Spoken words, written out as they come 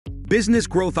Business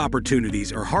growth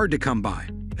opportunities are hard to come by,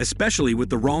 especially with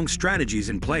the wrong strategies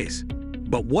in place.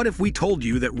 But what if we told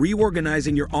you that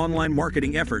reorganizing your online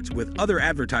marketing efforts with other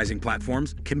advertising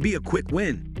platforms can be a quick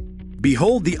win?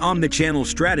 Behold the omnichannel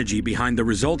strategy behind the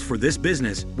results for this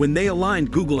business when they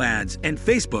aligned Google Ads and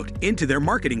Facebook into their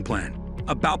marketing plan.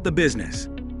 About the business.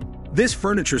 This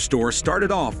furniture store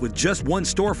started off with just one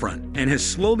storefront and has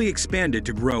slowly expanded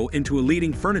to grow into a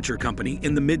leading furniture company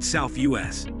in the Mid-South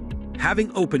US.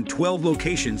 Having opened 12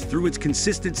 locations through its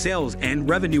consistent sales and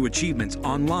revenue achievements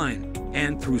online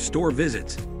and through store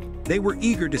visits, they were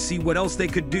eager to see what else they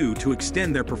could do to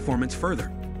extend their performance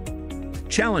further.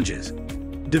 Challenges.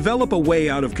 Develop a way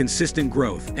out of consistent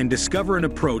growth and discover an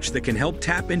approach that can help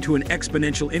tap into an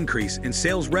exponential increase in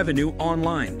sales revenue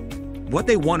online. What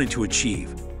they wanted to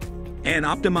achieve. An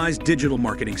optimized digital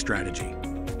marketing strategy.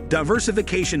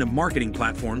 Diversification of marketing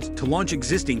platforms to launch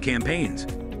existing campaigns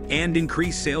and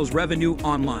increase sales revenue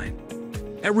online.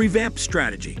 A revamped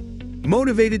strategy.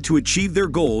 Motivated to achieve their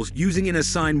goals using an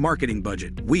assigned marketing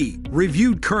budget, we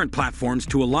reviewed current platforms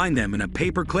to align them in a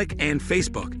pay-per-click and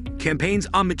Facebook campaigns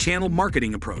omnichannel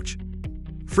marketing approach.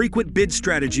 Frequent bid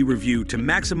strategy review to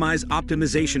maximize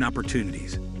optimization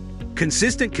opportunities.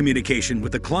 Consistent communication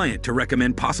with the client to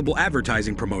recommend possible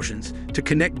advertising promotions to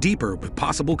connect deeper with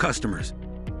possible customers.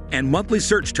 And monthly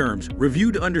search terms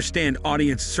review to understand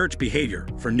audience search behavior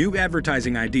for new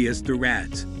advertising ideas through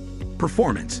ads.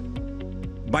 Performance.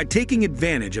 By taking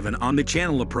advantage of an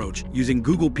omnichannel approach using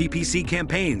Google PPC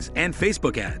campaigns and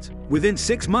Facebook ads, within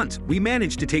 6 months, we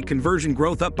managed to take conversion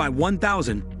growth up by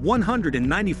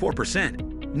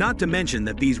 1,194%. Not to mention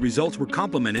that these results were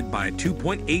complemented by a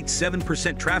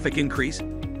 2.87% traffic increase,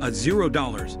 a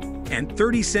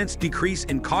 $0.30 decrease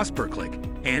in cost per click,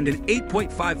 and an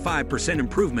 8.55%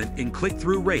 improvement in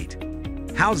click-through rate.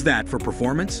 How's that for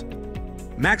performance?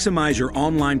 Maximize your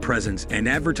online presence and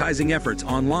advertising efforts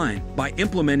online by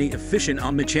implementing efficient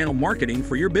omnichannel marketing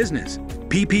for your business.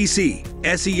 PPC,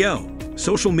 SEO,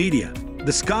 social media.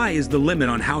 The sky is the limit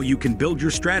on how you can build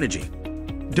your strategy.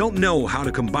 Don't know how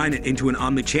to combine it into an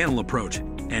omnichannel approach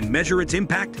and measure its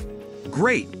impact?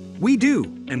 Great, we do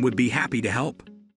and would be happy to help.